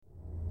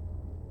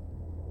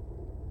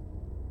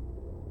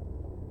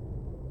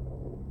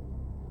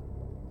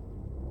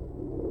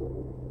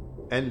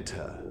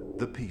Enter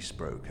the Peace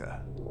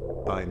Broker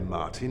by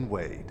Martin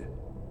Wade.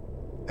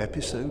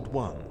 Episode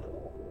 1.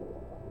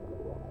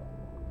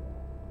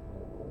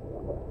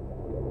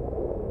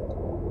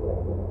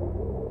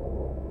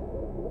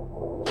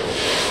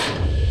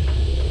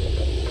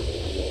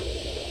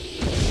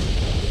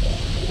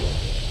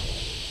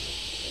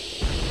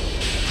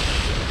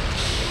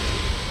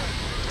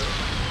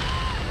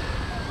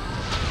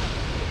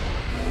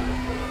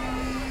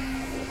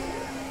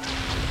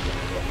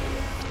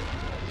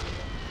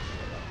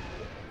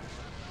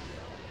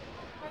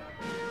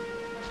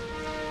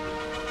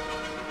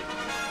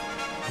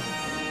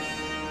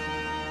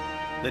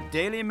 The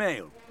Daily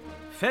Mail,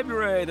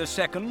 February the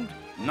 2nd,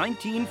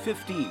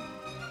 1915.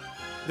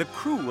 The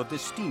crew of the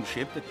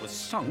steamship that was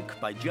sunk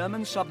by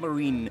German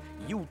submarine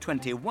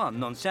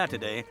U-21 on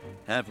Saturday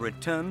have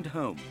returned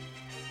home.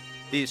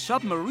 The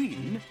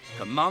submarine,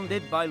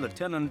 commanded by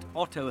Lieutenant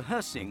Otto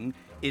Hersing,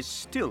 is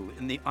still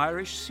in the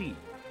Irish Sea.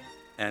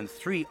 And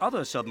 3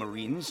 other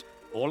submarines,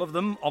 all of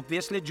them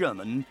obviously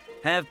German,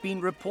 have been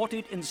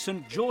reported in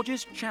St.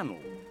 George's Channel,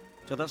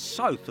 to the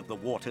south of the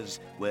waters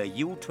where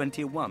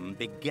U-21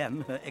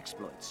 began her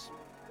exploits.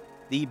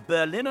 The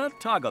Berliner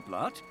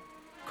Tageblatt,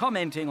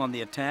 commenting on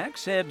the attack,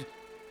 said,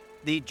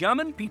 "The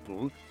German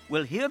people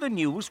will hear the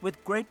news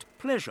with great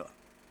pleasure,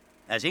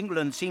 as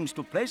England seems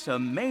to place her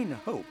main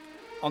hope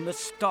on the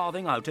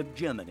starving out of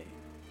Germany.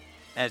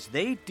 As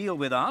they deal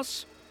with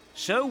us,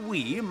 so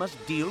we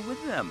must deal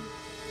with them."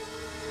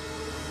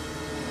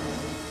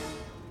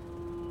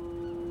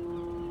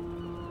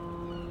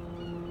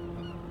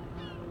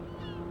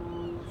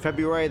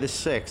 February the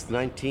 6th,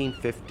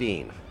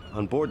 1915,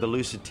 on board the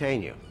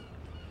Lusitania.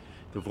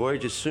 The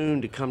voyage is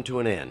soon to come to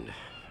an end.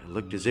 It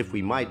looked as if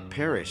we might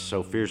perish,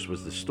 so fierce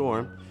was the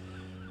storm.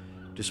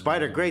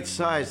 Despite her great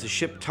size, the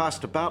ship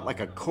tossed about like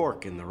a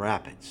cork in the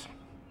rapids.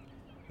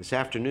 This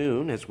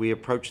afternoon, as we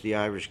approached the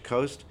Irish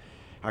coast,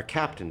 our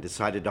captain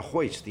decided to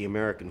hoist the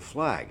American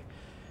flag,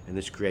 and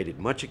this created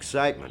much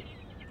excitement.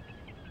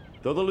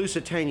 Though the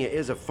Lusitania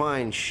is a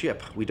fine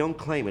ship, we don't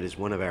claim it as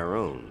one of our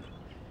own.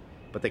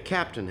 But the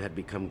captain had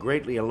become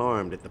greatly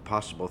alarmed at the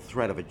possible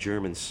threat of a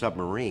German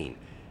submarine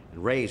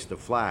and raised the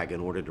flag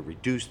in order to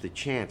reduce the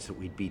chance that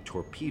we'd be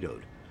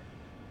torpedoed.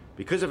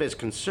 Because of his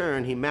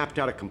concern, he mapped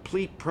out a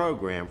complete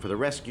program for the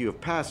rescue of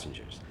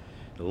passengers,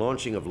 the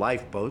launching of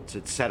lifeboats,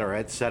 etc.,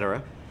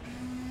 etc.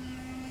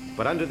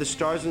 But under the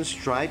stars and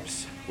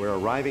stripes, we're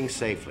arriving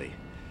safely.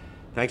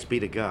 Thanks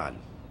be to God.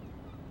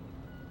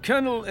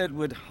 Colonel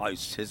Edward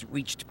House has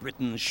reached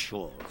Britain's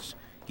shores.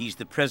 He's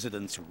the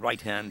president's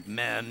right-hand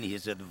man,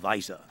 his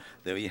advisor,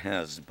 though he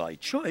has, by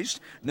choice,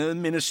 no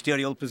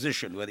ministerial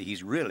position. Whether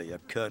he's really a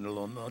colonel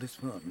or not is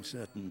far from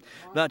certain.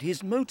 But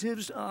his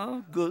motives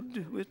are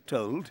good, we're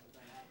told.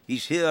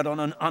 He's here on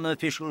an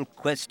unofficial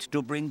quest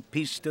to bring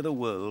peace to the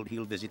world.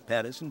 He'll visit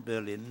Paris and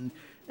Berlin,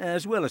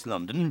 as well as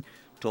London,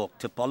 talk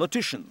to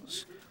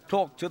politicians,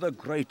 talk to the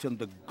great and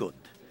the good.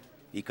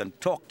 He can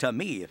talk to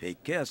me if he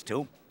cares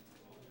to.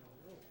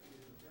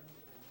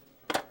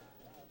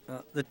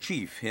 The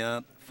chief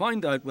here.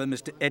 Find out where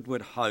Mr.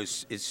 Edward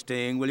House is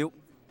staying, will you?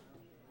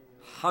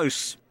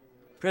 House,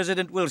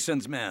 President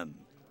Wilson's man.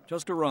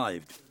 Just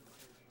arrived.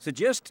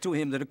 Suggest to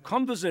him that a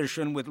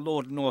conversation with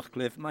Lord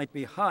Northcliffe might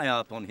be high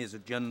up on his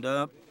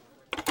agenda.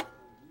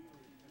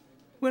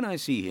 When I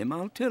see him,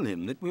 I'll tell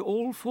him that we're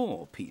all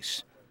for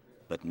peace,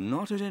 but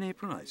not at any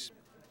price.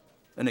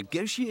 A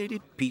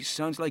negotiated peace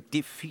sounds like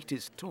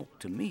defeatist talk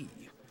to me.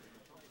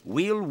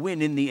 We'll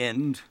win in the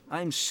end.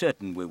 I'm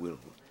certain we will.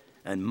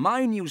 And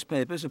my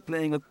newspapers are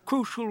playing a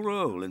crucial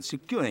role in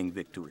securing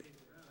victory.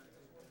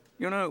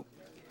 You know,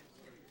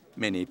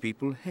 many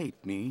people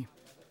hate me,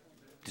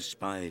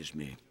 despise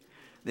me.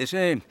 They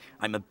say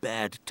I'm a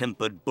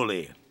bad-tempered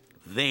bully,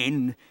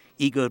 vain,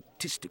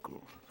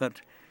 egotistical.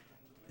 But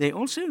they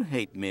also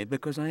hate me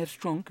because I have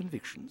strong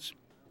convictions,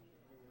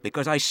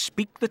 because I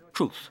speak the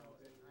truth.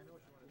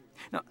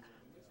 Now,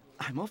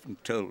 I'm often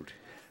told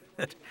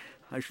that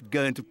I should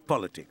go into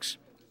politics.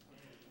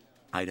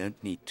 I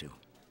don't need to.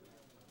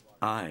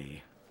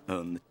 I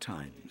own the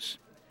Times.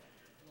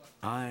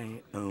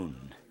 I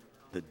own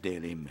the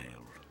Daily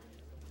Mail.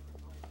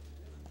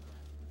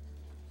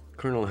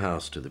 Colonel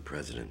House to the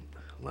President,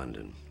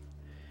 London.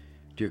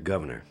 Dear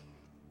Governor.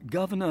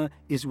 Governor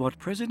is what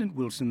President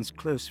Wilson's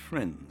close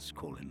friends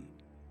call him.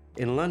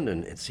 In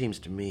London, it seems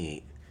to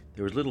me,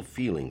 there is little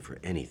feeling for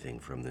anything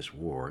from this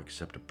war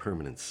except a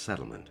permanent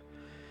settlement,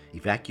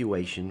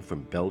 evacuation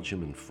from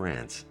Belgium and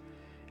France,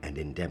 and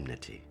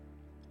indemnity.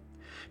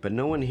 But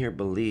no one here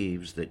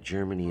believes that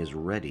Germany is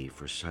ready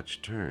for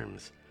such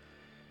terms.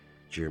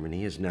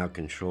 Germany is now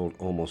controlled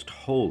almost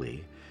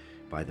wholly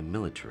by the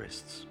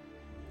militarists.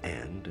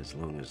 And as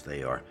long as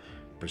they are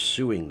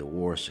pursuing the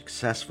war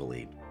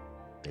successfully,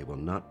 they will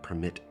not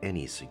permit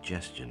any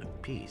suggestion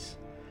of peace.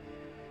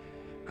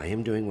 I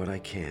am doing what I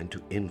can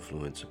to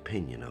influence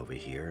opinion over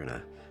here in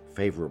a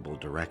favorable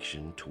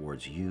direction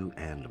towards you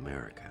and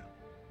America.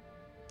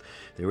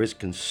 There is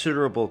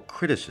considerable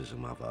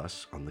criticism of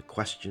us on the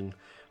question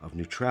of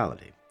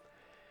neutrality,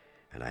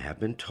 And I have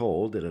been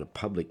told that at a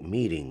public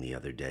meeting the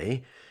other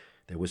day,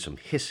 there was some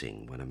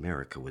hissing when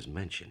America was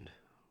mentioned.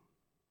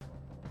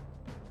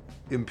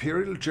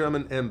 Imperial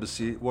German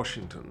Embassy,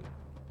 Washington,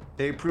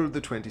 April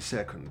the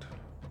 22nd.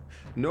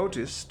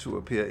 Notice to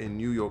appear in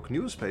New York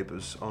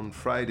newspapers on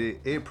Friday,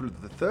 April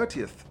the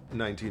 30th,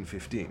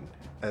 1915,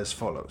 as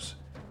follows.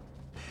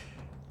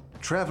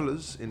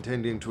 Travelers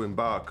intending to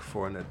embark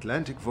for an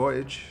Atlantic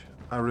voyage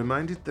are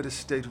reminded that a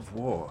state of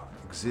war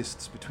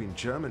exists between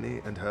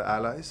Germany and her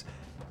allies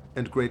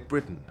and Great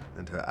Britain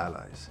and her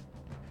allies.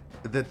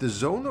 That the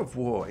zone of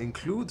war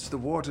includes the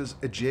waters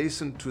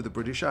adjacent to the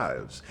British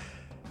Isles.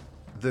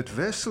 That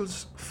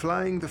vessels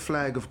flying the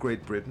flag of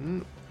Great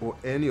Britain or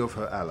any of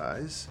her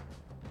allies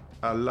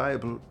are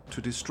liable to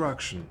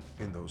destruction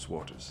in those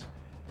waters.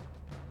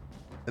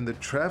 And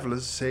that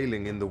travelers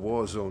sailing in the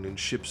war zone in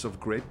ships of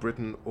Great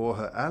Britain or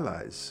her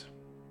allies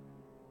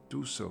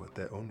do so at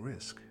their own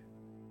risk.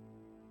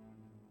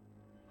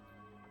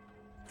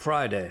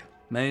 Friday,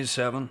 May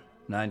 7,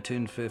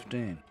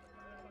 1915.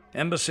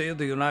 Embassy of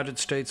the United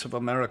States of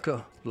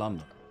America,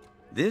 London.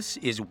 This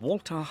is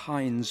Walter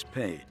Hines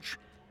Page,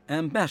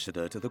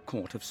 ambassador to the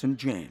court of St.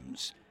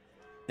 James.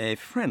 A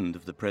friend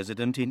of the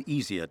president in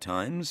easier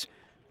times,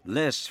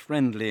 less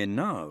friendly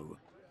now.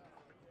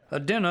 A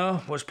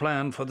dinner was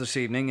planned for this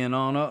evening in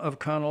honor of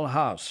Colonel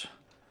House.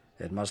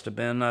 It must have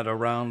been at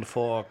around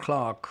 4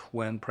 o'clock,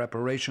 when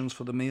preparations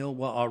for the meal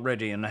were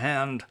already in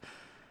hand,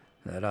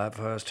 that I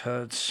first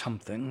heard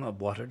something of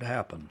what had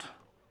happened.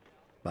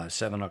 By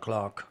 7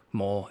 o'clock,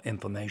 more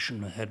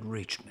information had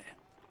reached me.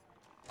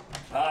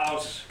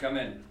 House, come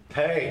in.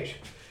 Page,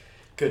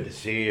 good to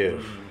see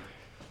you.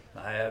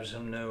 I have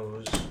some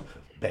news.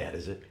 Bad,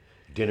 is it?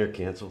 Dinner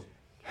canceled?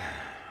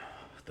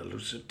 The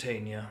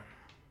Lusitania,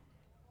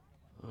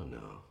 Oh,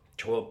 no.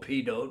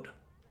 torpedoed,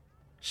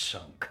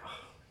 sunk.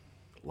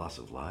 Loss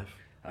of life?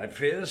 I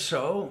fear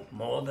so.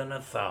 More than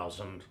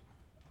 1,000.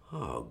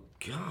 Oh,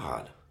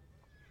 God.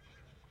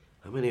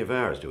 How many of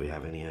ours? Do we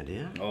have any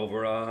idea?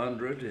 Over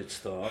 100, it's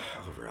thought.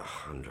 Over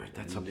 100.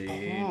 That's Indeed.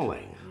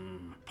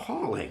 appalling.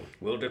 Appalling.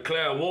 We'll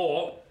declare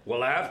war.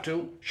 We'll have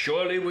to.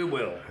 Surely we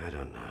will. I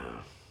don't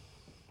know.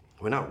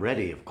 We're not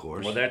ready, of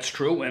course. Well, that's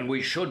true, and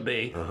we should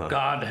be.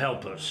 God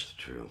help us. It's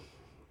true.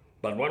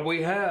 But what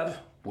we have,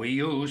 we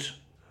use.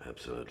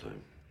 Absolutely.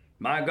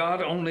 My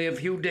God, only a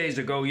few days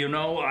ago,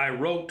 I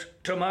wrote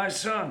to my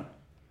son.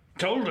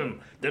 Told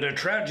him that a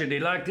tragedy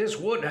like this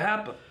would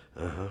happen.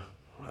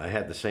 I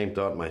had the same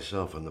thought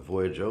myself on the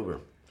voyage over.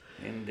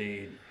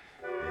 Indeed.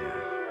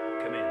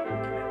 Come in.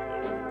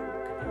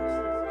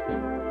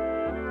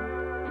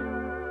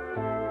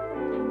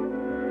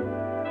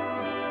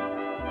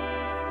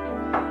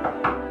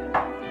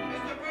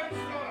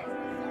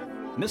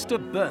 Mr.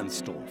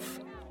 Bernstorff,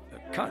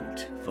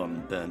 Count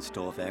von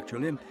Bernstorff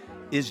actually,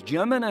 is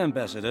German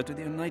ambassador to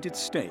the United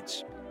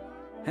States.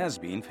 Has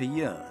been for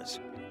years.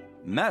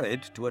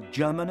 Married to a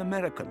German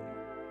American.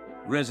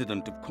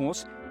 Resident, of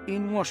course,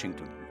 in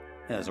Washington,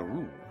 as a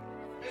rule.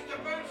 Mr.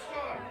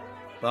 Bernstorff!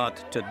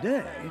 But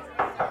today,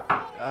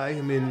 I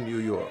am in New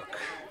York,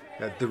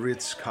 at the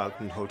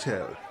Ritz-Carlton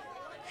Hotel.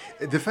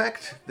 The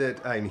fact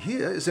that I'm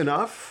here is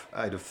enough,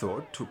 I'd have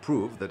thought, to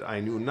prove that I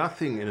knew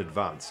nothing in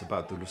advance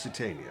about the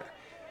Lusitania.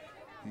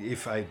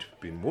 If I'd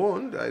been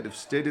warned, I'd have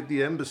stayed at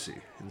the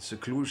embassy, in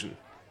seclusion,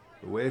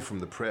 away from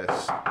the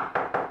press.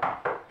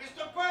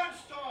 Mr.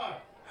 Bernstorff!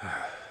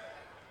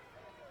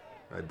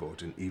 I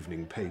bought an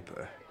evening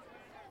paper.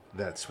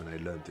 That's when I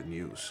learned the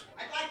news.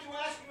 I'd like to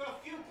ask you a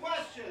few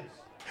questions.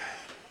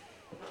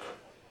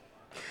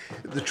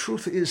 The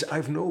truth is,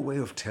 I've no way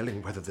of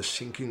telling whether the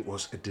sinking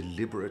was a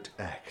deliberate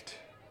act.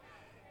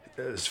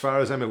 As far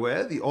as I'm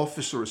aware, the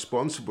officer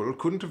responsible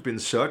couldn't have been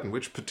certain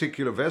which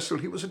particular vessel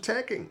he was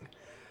attacking.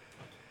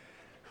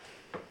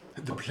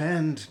 The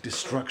planned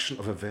destruction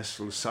of a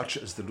vessel such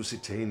as the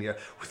Lusitania,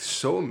 with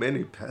so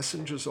many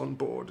passengers on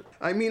board.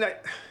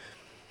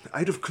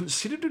 I'd have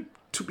considered it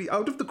to be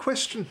out of the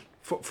question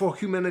for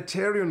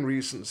humanitarian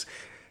reasons,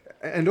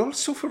 and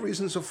also for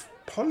reasons of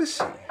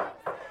policy.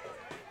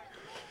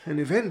 An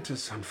event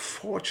as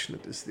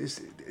unfortunate as this,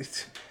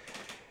 it's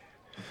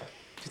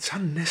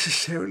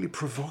unnecessarily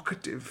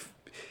provocative.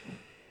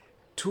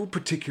 2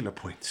 particular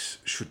points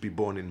should be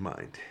borne in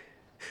mind.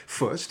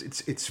 First,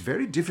 it's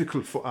very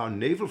difficult for our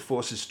naval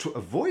forces to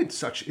avoid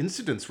such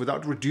incidents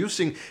without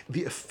reducing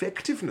the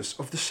effectiveness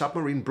of the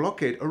submarine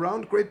blockade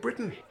around Great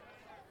Britain.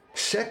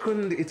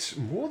 Second, it's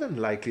more than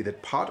likely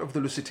that part of the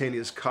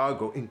Lusitania's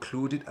cargo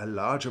included a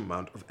large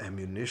amount of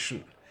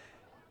ammunition.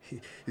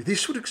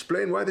 This would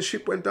explain why the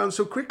ship went down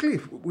so quickly,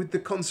 with the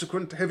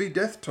consequent heavy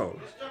death toll.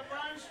 Mr.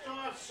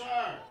 Bernstorff,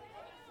 sir!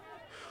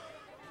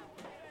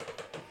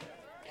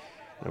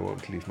 I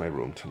won't leave my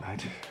room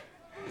tonight.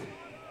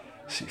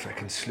 See if I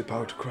can slip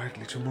out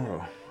quietly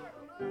tomorrow.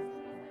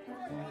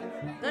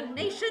 The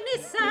nation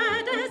is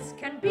sad as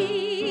can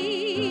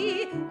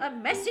be. A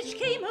message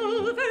came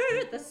over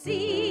the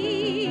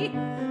sea.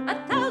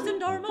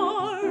 1,000 or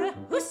more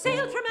who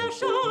sailed from our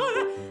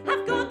shore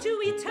have gone to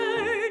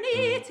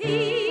eternity.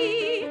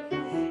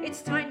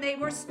 It's time they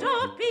were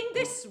stopping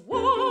this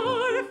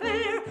war.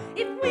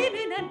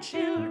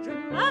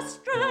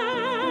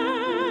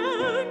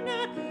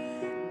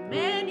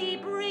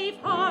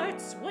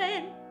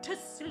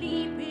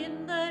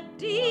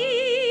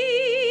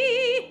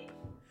 deep.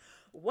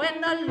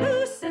 When the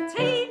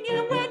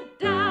Lusitania went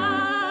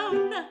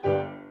down.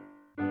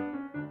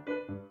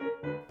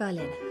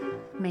 Berlin,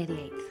 May the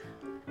 8th.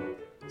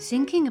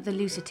 Sinking of the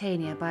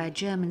Lusitania by a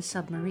German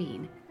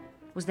submarine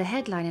was the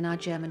headline in our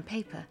German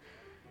paper,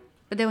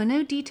 but there were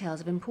no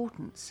details of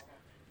importance.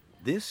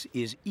 This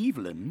is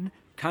Evelyn,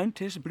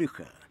 Countess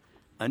Blücher,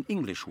 an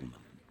Englishwoman.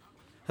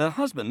 Her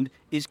husband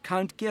is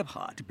Count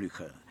Gebhard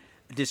Blücher,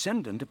 a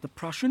descendant of the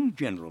Prussian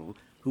general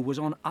who was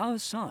on our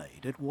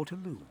side at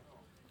Waterloo.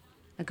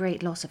 A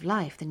great loss of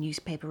life, the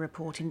newspaper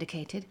report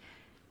indicated,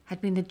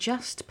 had been the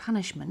just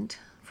punishment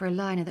for a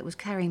liner that was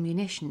carrying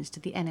munitions to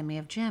the enemy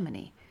of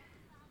Germany.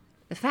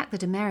 The fact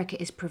that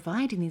America is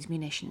providing these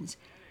munitions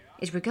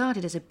is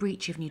regarded as a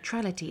breach of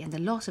neutrality, and the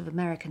loss of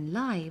American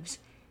lives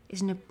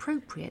is an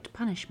appropriate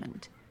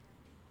punishment.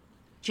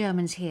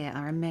 Germans here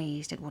are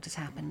amazed at what has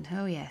happened,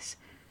 oh yes,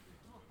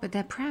 but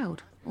they're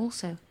proud,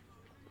 also,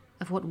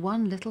 of what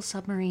one little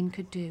submarine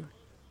could do.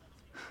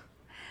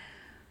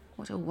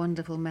 What a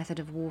wonderful method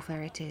of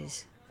warfare it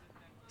is.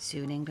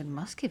 Soon England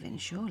must give in,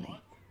 surely.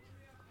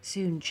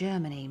 Soon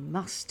Germany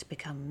must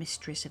become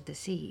mistress of the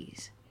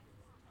seas.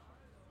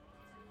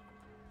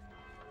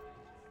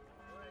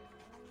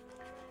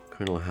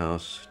 Colonel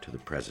House to the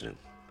President,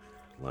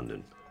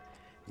 London,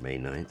 May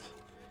 9th,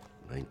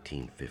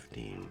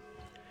 1915.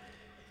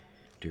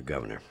 Dear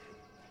Governor,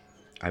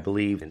 I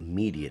believe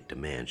immediate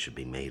demand should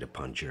be made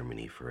upon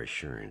Germany for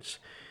assurance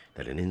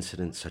that an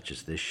incident such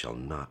as this shall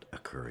not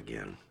occur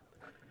again.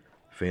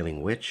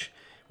 Failing which,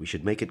 we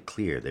should make it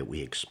clear that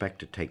we expect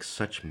to take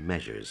such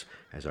measures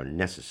as are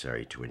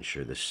necessary to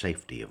ensure the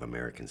safety of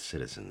American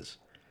citizens.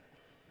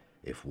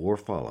 If war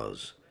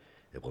follows,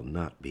 it will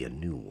not be a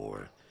new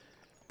war,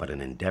 but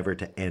an endeavor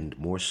to end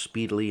more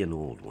speedily an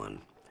old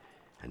one,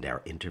 and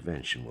our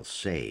intervention will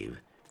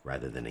save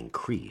rather than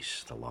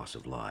increase the loss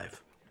of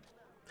life.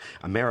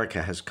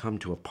 America has come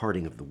to a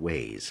parting of the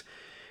ways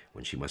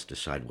when she must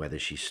decide whether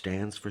she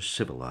stands for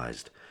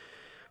civilized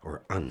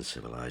or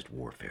uncivilized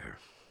warfare.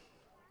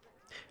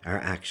 Our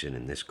action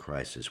in this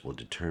crisis will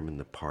determine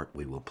the part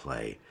we will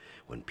play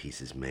when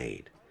peace is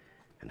made,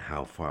 and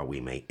how far we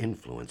may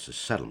influence a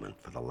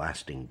settlement for the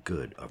lasting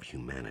good of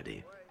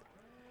humanity.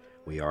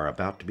 We are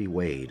about to be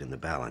weighed in the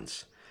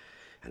balance,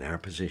 and our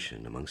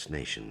position amongst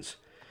nations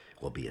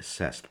will be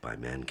assessed by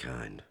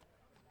mankind.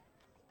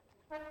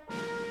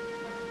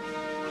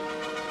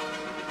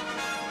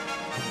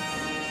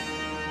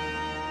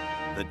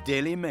 The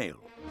Daily Mail,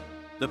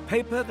 the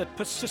paper that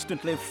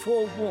persistently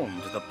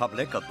forewarned the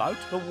public about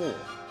the war.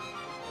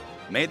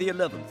 May the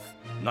 11th,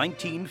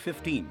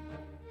 1915.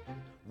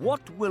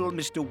 What will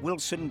Mr.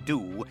 Wilson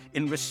do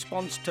in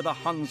response to the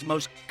Huns'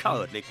 most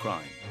cowardly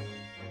crime?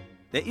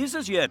 There is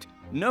as yet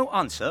no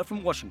answer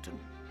from Washington.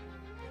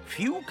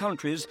 Few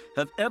countries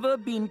have ever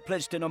been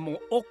placed in a more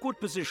awkward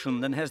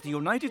position than has the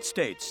United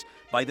States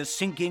by the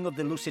sinking of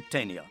the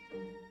Lusitania.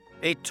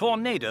 A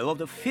tornado of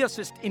the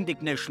fiercest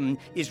indignation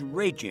is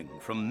raging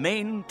from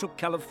Maine to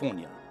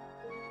California.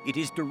 It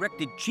is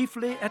directed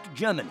chiefly at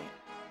Germany,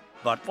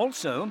 but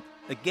also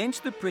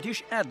against the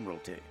British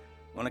Admiralty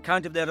on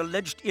account of their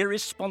alleged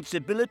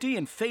irresponsibility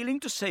in failing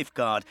to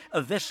safeguard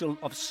a vessel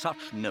of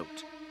such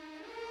note.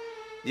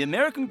 The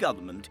American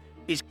government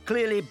is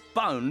clearly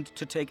bound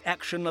to take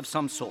action of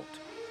some sort.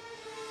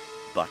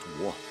 But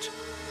what?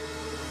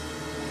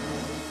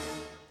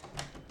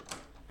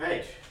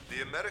 Page,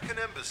 The American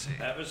Embassy,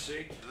 Have a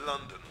seat.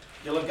 London.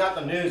 you'll have got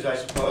the news, I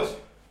suppose.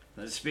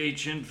 The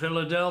speech in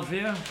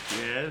Philadelphia?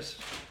 Yes.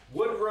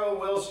 Woodrow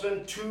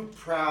Wilson too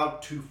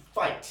proud to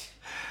fight.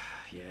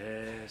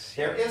 Yes.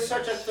 There is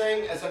such a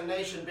thing as a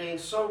nation being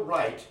so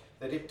right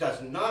that it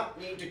does not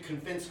need to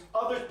convince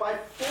others by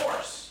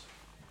force.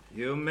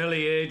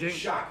 Humiliating.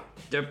 Shocking.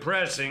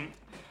 Depressing.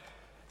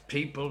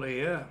 People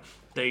here,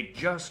 they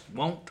just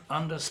won't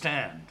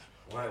understand.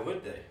 Why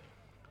would they?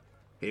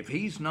 If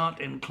he's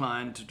not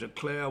inclined to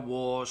declare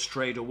war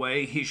straight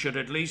away, he should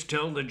at least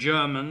tell the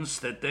Germans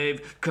that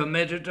they've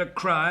committed a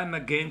crime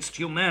against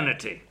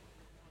humanity.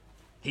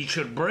 He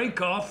should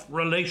break off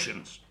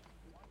relations.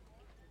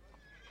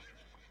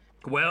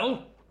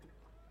 Well?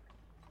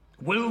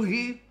 Will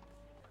he?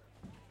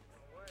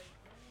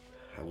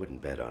 I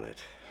wouldn't bet on it.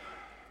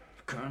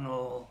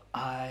 Colonel,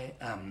 I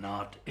am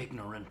not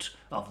ignorant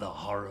of the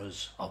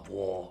horrors of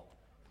war.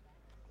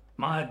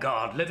 My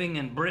God, living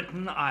in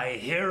Britain, I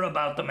hear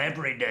about them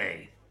every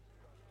day.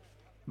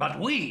 But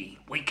we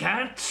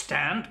can't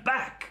stand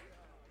back.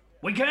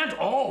 We can't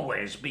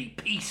always be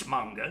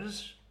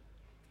peacemongers.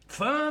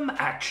 Firm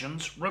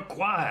action's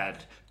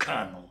required,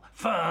 Colonel.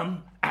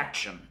 Firm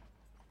action.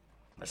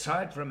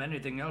 Aside from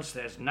anything else,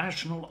 there's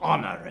national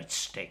honor at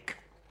stake.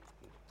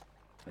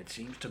 It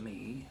seems to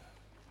me,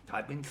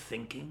 I've been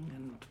thinking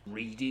and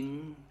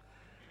reading.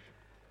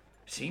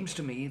 Seems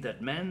to me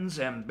that men's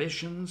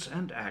ambitions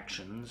and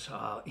actions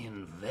are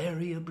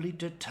invariably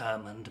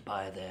determined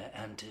by their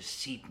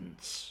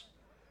antecedents.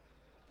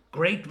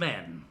 Great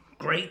men,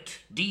 great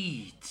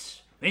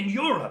deeds. In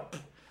Europe,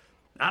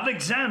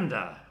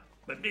 Alexander,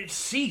 It's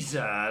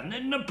Caesar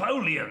and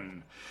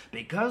Napoleon.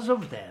 Because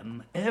of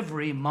them,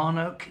 every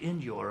monarch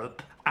in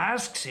Europe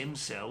asks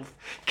himself,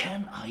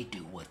 can I do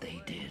what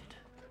they did?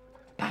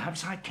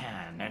 Perhaps I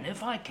can, and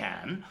if I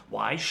can,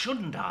 why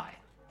shouldn't I?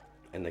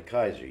 And the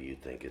Kaiser, you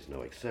think, is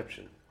no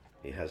exception.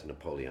 He has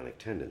Napoleonic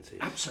tendencies.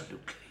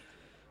 Absolutely.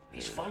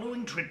 He's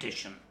following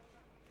tradition.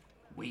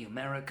 We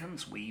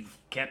Americans, we've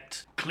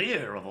kept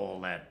clear of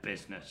all that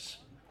business.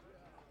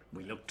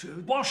 We look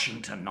to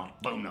Washington,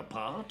 not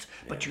Bonaparte.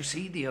 But you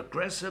see, the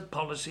aggressive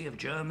policy of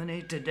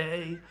Germany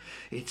today,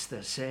 it's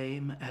the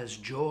same as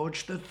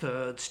George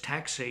III's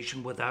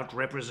taxation without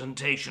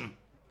representation,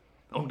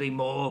 only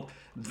more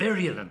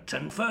virulent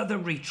and further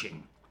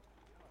reaching.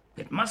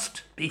 It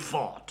must be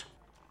fought.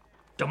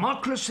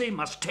 Democracy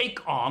must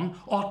take on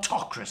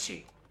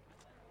autocracy.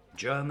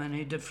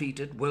 Germany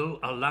defeated will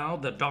allow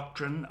the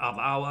doctrine of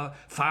our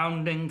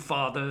founding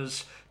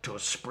fathers to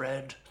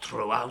spread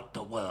throughout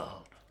the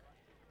world.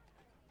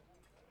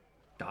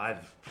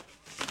 I've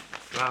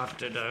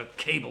drafted a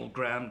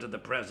cablegram to the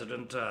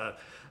president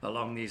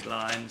along these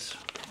lines.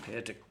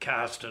 Here to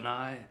cast an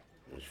eye.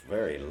 It's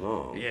very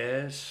long.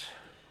 Yes.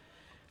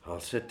 I'll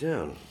sit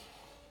down.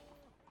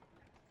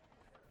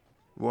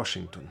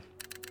 Washington.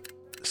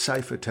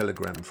 Cipher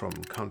telegram from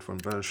Count von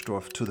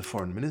Bernstorff to the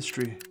Foreign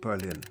Ministry,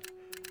 Berlin.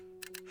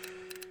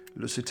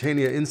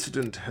 Lusitania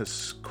incident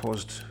has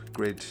caused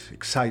great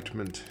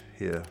excitement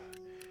here,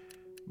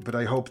 but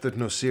I hope that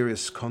no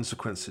serious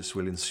consequences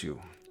will ensue.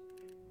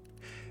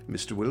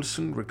 Mr.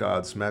 Wilson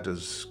regards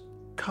matters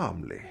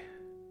calmly.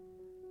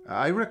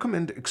 I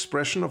recommend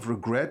expression of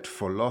regret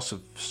for loss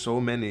of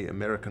so many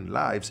American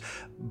lives,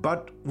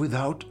 but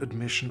without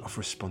admission of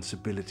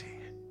responsibility.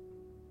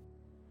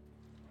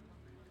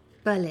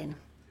 Berlin.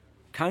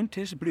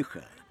 Countess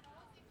Blücher.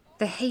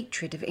 The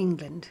hatred of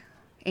England,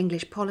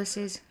 English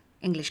policies,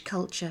 English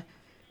culture,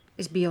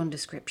 is beyond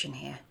description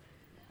here.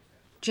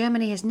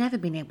 Germany has never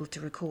been able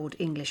to record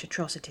English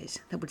atrocities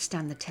that would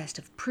stand the test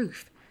of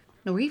proof,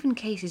 nor even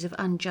cases of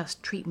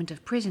unjust treatment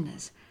of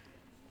prisoners.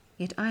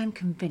 Yet I am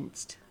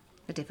convinced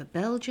that if a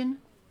Belgian,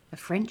 a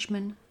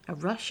Frenchman, a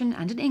Russian,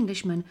 and an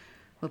Englishman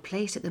were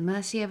placed at the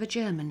mercy of a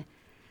German,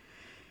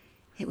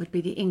 it would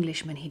be the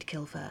Englishman he'd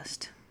kill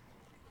first.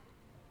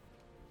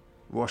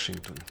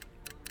 Washington.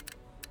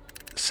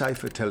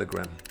 Cipher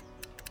telegram.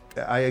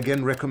 I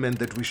again recommend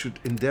that we should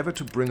endeavor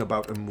to bring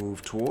about a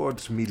move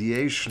towards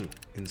mediation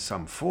in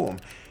some form,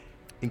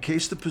 in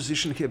case the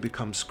position here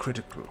becomes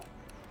critical.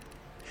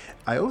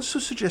 I also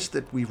suggest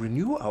that we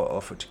renew our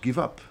offer to give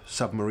up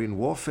submarine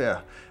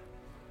warfare,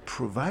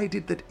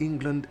 provided that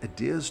England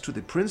adheres to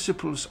the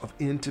principles of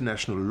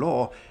international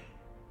law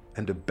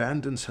and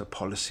abandons her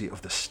policy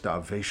of the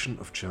starvation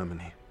of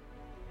Germany.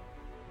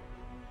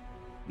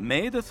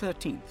 May the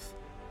 13th.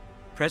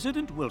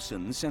 President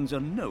Wilson sends a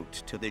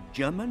note to the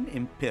German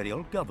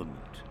imperial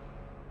government.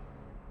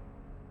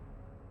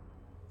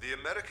 The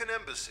American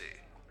Embassy,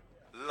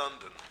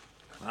 London.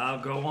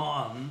 I'll go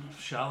on,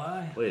 shall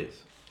I?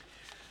 Please.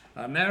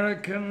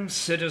 American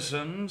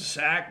citizens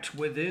act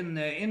within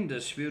their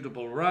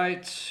indisputable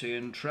rights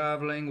in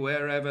traveling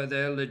wherever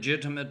their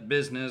legitimate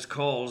business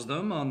calls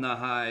them on the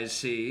high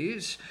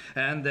seas,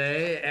 and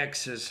they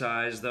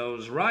exercise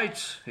those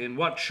rights in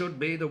what should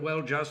be the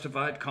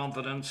well-justified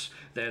confidence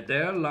that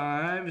their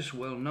lives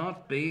will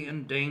not be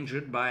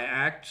endangered by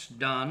acts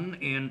done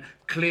in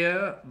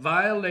clear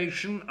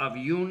violation of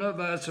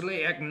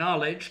universally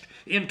acknowledged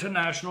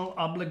international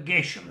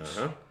obligations.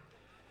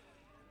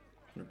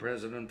 The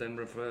president then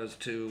refers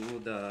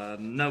to the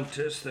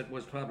notice that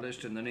was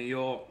published in the New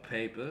York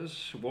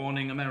papers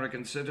warning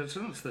American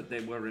citizens that they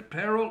were at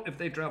peril if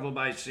they travel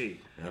by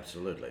sea.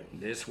 Absolutely.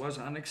 This was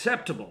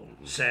unacceptable,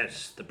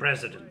 says the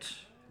president.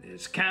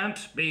 This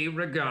can't be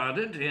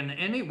regarded in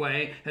any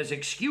way as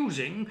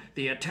excusing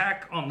the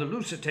attack on the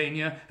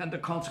Lusitania and the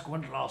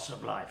consequent loss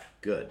of life.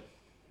 Good.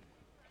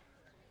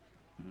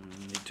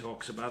 He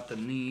talks about the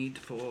need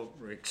for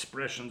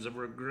expressions of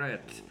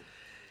regret.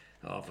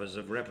 Offers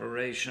of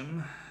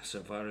reparation, so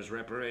far as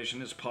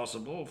reparation is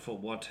possible for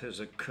what has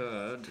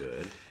occurred.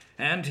 Good.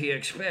 And he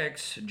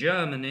expects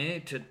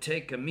Germany to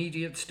take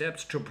immediate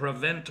steps to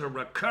prevent a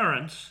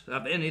recurrence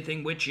of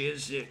anything which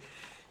is,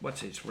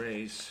 what's his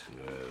phrase?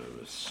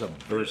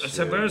 Subversive.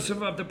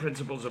 Subversive of the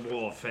principles of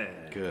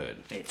warfare.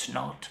 Good. It's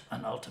not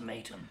an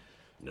ultimatum.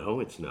 No,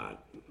 it's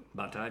not.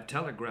 But I've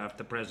telegraphed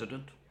the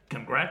president,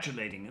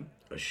 congratulating him.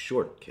 A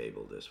short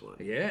cable, this one.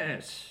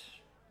 Yes,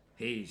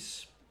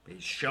 he's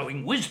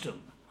showing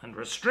wisdom and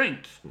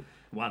restraint,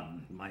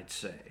 one might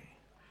say.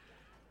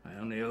 I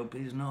only hope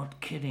he's not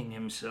kidding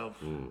himself.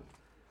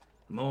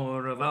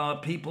 More of our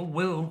people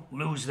will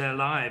lose their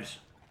lives.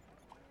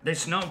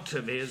 This note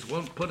of his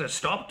won't put a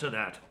stop to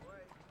that.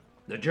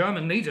 The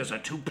German leaders are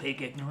too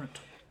pig ignorant.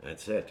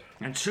 That's it.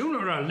 And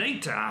sooner or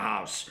later,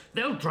 House,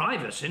 they'll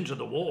drive us into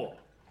the war.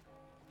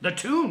 The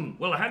tune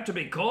will have to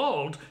be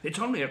called. It's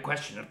only a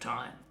question of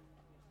time.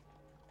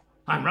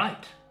 I'm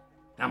right,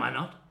 am I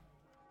not?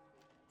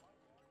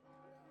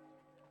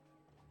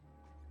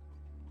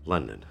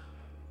 London,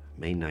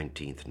 May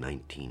 19th,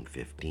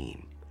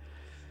 1915.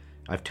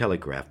 I've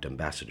telegraphed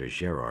Ambassador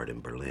Gerard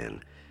in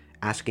Berlin,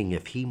 asking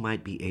if he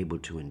might be able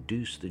to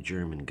induce the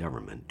German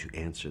government to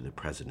answer the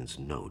President's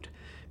note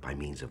by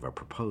means of a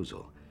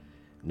proposal,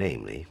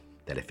 namely,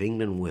 that if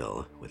England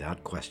will,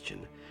 without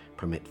question,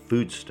 permit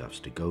foodstuffs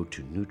to go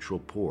to neutral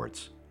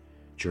ports,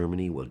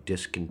 Germany will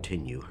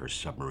discontinue her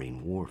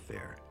submarine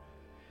warfare.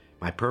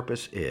 My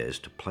purpose is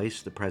to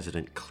place the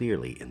President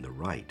clearly in the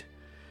right,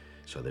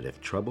 so that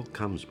if trouble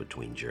comes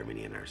between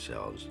Germany and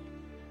ourselves,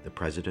 the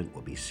President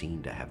will be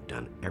seen to have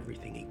done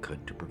everything he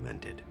could to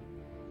prevent it.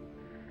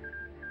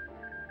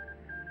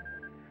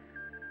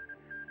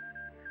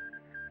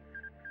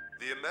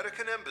 The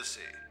American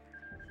Embassy,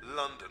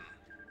 London.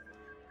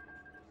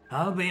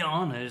 I'll be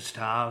honest,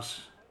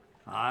 House.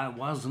 I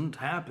wasn't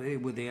happy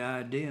with the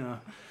idea.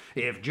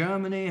 If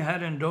Germany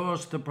had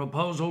endorsed the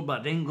proposal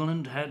but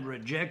England had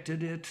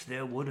rejected it,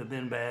 there would have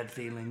been bad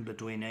feeling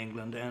between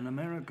England and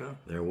America.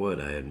 There would,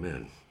 I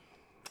admit.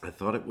 I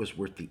thought it was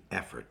worth the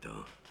effort,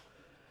 though.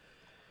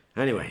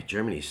 Anyway,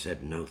 Germany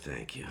said no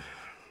thank you.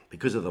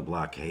 Because of the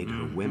blockade,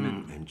 her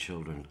women and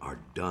children are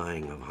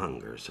dying of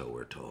hunger, so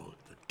we're told.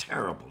 A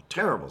terrible,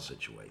 terrible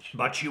situation.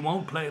 But she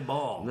won't play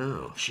ball.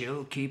 No.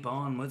 She'll keep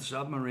on with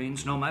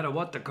submarines, no matter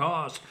what the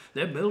cost.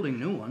 They're building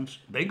new ones,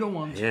 bigger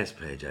ones. Yes,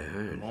 Paige, I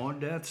heard. More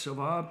deaths of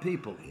our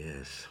people.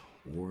 Yes,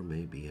 war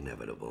may be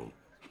inevitable.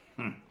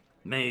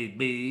 May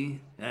be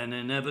an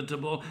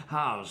inevitable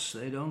house.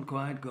 They don't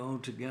quite go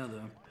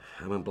together.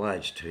 I'm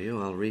obliged to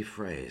you. I'll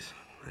rephrase.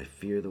 I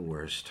fear the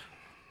worst,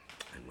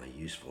 and my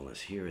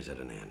usefulness here is at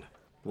an end.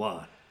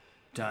 What?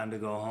 Time to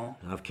go home?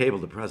 I've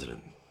cabled the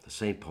President. The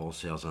St. Paul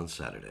sails on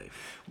Saturday.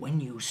 When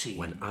you see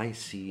When him. I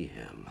see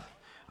him,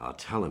 I'll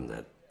tell him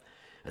that,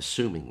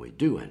 assuming we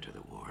do enter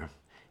the war,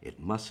 it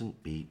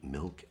mustn't be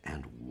milk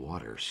and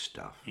water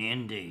stuff.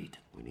 Indeed.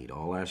 We need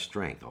all our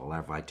strength, all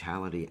our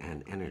vitality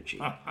and energy.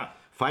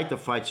 Fight the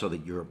fight so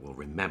that Europe will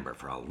remember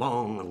for a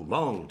long,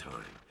 long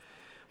time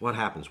what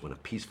happens when a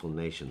peaceful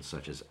nation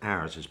such as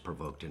ours is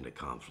provoked into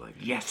conflict.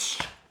 Yes,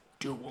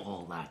 do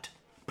all that,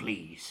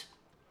 please.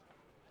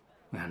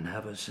 And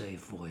have a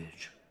safe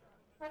voyage.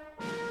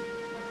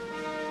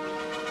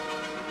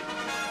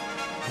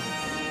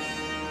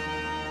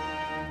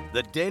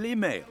 The Daily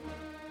Mail,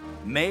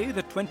 May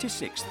the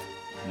 26th,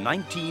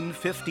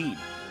 1915.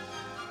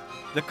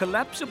 The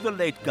collapse of the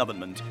late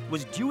government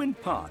was due in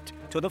part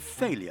to the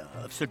failure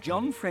of Sir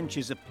John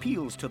French's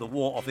appeals to the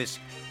War Office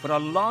for a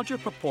larger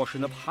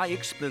proportion of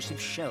high-explosive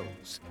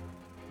shells.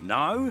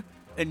 Now,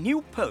 a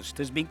new post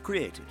has been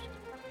created,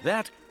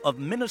 that of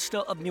Minister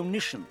of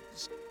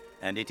Munitions,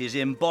 and it is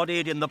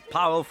embodied in the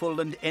powerful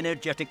and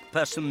energetic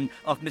person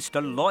of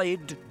Mr.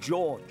 Lloyd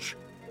George.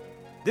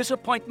 This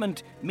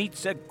appointment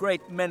meets a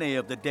great many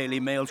of the Daily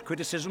Mail's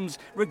criticisms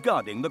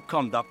regarding the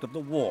conduct of the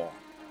war,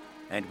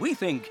 and we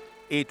think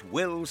it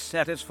will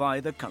satisfy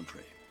the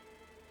country.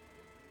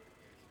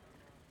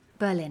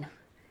 Berlin.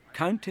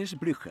 Countess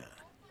Blücher.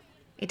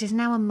 It is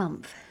now a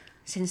month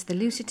since the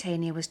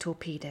Lusitania was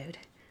torpedoed.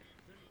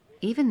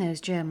 Even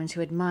those Germans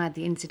who admired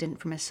the incident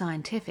from a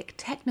scientific,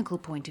 technical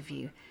point of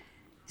view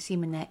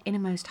seem in their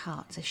innermost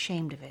hearts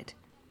ashamed of it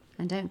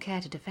and don't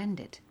care to defend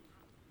it.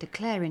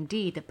 Declare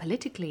indeed that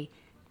politically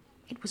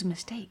it was a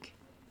mistake.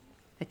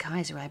 The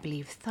Kaiser, I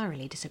believe,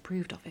 thoroughly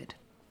disapproved of it.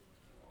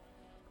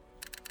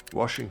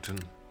 Washington,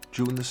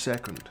 June the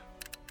 2nd.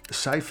 A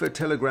cipher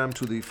telegram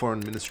to the Foreign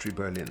Ministry,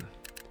 Berlin.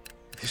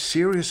 The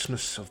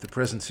seriousness of the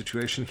present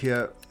situation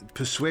here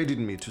persuaded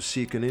me to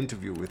seek an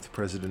interview with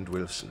President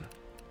Wilson.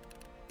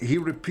 He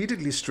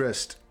repeatedly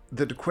stressed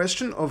that the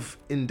question of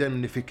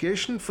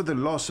indemnification for the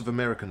loss of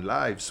American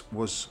lives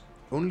was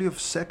only of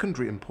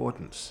secondary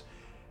importance.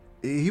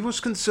 He was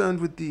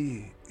concerned with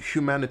the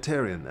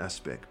humanitarian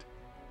aspect.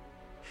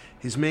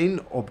 His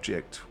main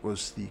object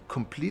was the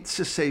complete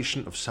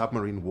cessation of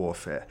submarine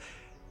warfare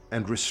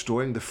and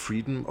restoring the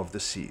freedom of the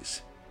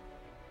seas.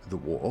 The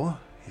war,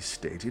 he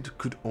stated,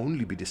 could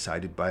only be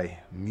decided by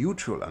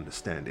mutual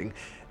understanding,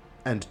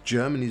 and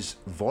Germany's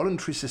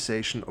voluntary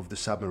cessation of the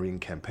submarine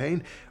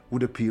campaign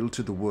would appeal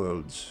to the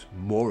world's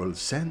moral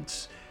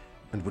sense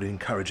and would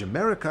encourage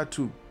America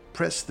to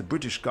press the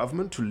British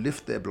government to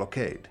lift their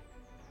blockade.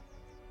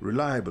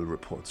 Reliable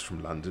reports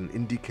from London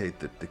indicate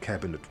that the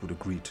cabinet would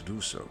agree to do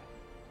so.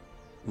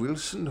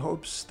 Wilson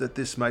hopes that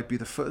this might be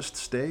the first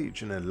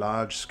stage in a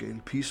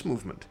large-scale peace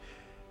movement,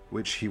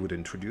 which he would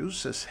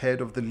introduce as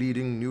head of the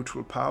leading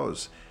neutral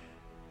powers.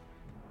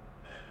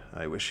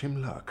 I wish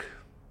him luck.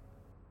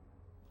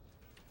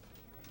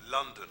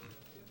 London.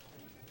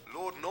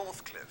 Lord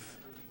Northcliffe.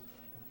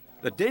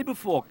 The day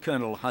before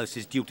Colonel House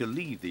is due to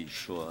leave these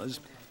shores,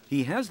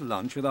 he has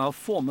lunch with our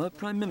former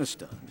Prime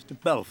Minister, Mr.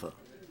 Balfour.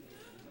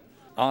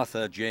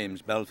 Arthur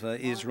James Balfour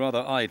is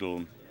rather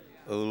idle,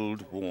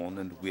 old, worn,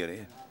 and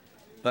weary,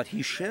 but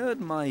he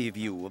shared my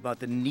view about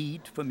the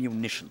need for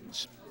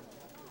munitions.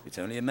 It's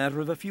only a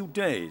matter of a few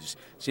days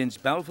since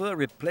Balfour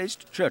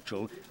replaced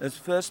Churchill as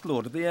First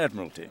Lord of the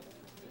Admiralty,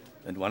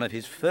 and one of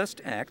his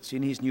first acts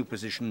in his new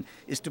position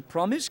is to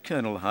promise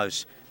Colonel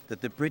House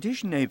that the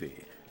British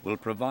Navy will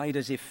provide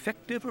as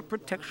effective a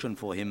protection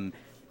for him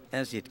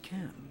as it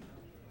can.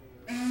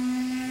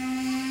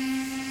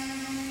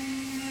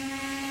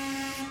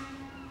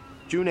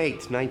 June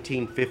 8th,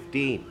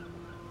 1915.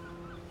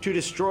 2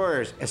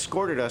 destroyers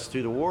escorted us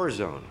through the war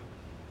zone.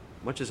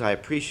 Much as I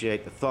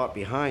appreciate the thought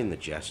behind the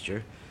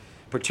gesture,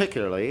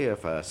 particularly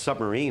if a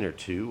submarine or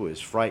two was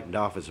frightened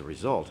off as a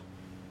result,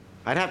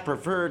 I'd have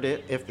preferred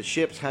it if the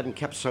ships hadn't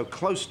kept so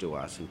close to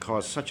us and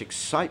caused such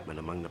excitement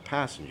among the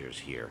passengers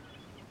here.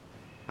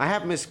 I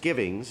have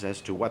misgivings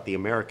as to what the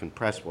American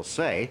press will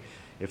say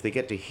if they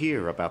get to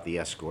hear about the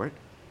escort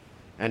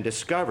and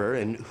discover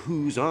in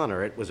whose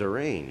honor it was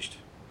arranged.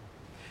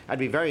 I'd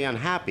be very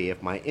unhappy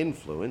if my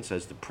influence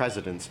as the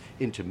president's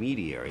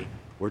intermediary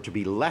were to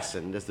be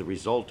lessened as the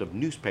result of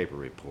newspaper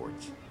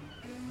reports.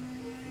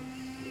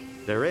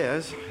 There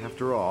is,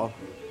 after all,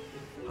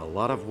 a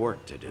lot of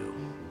work to do.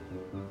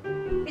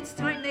 It's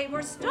time they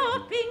were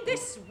stopping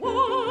this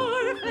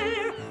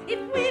warfare if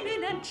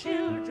women and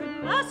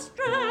children must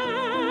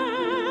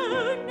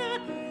drown.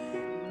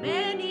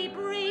 Many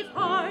brave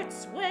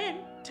hearts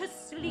went to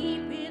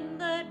sleep in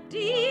the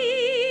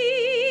deep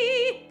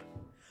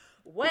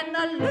when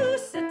the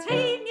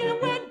Lusitania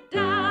went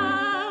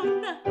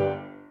down.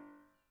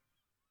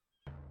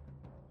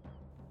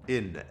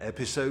 In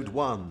episode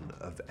 1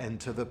 of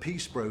Enter the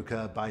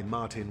Peacebroker by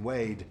Martin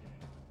Wade,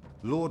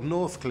 Lord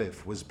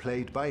Northcliffe was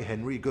played by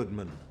Henry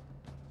Goodman,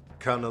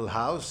 Colonel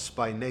House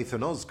by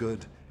Nathan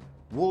Osgood,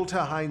 Walter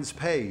Hines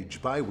Page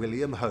by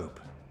William Hope,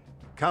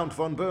 Count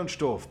von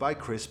Bernstorff by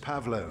Chris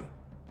Pavlo,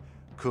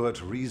 Kurt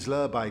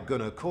Riesler by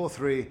Gunnar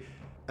Corthery,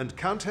 and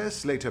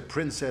Countess, later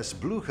Princess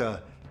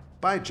Blucher,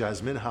 by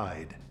Jasmine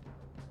Hyde.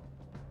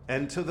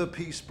 Enter the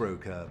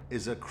Peacebroker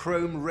is a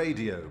Chrome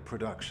Radio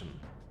production.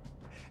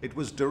 It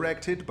was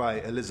directed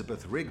by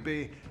Elizabeth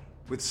Rigby,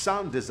 with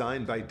sound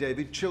design by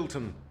David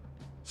Chilton,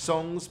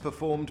 songs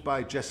performed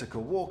by Jessica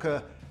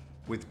Walker,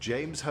 with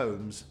James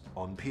Holmes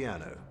on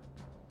piano.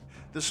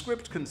 The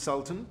script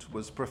consultant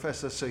was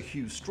Professor Sir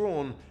Hugh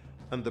Strawn,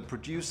 and the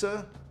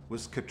producer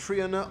was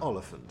Katriona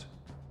Oliphant.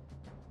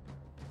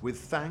 With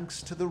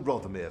thanks to the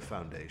Rothermere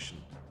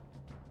Foundation.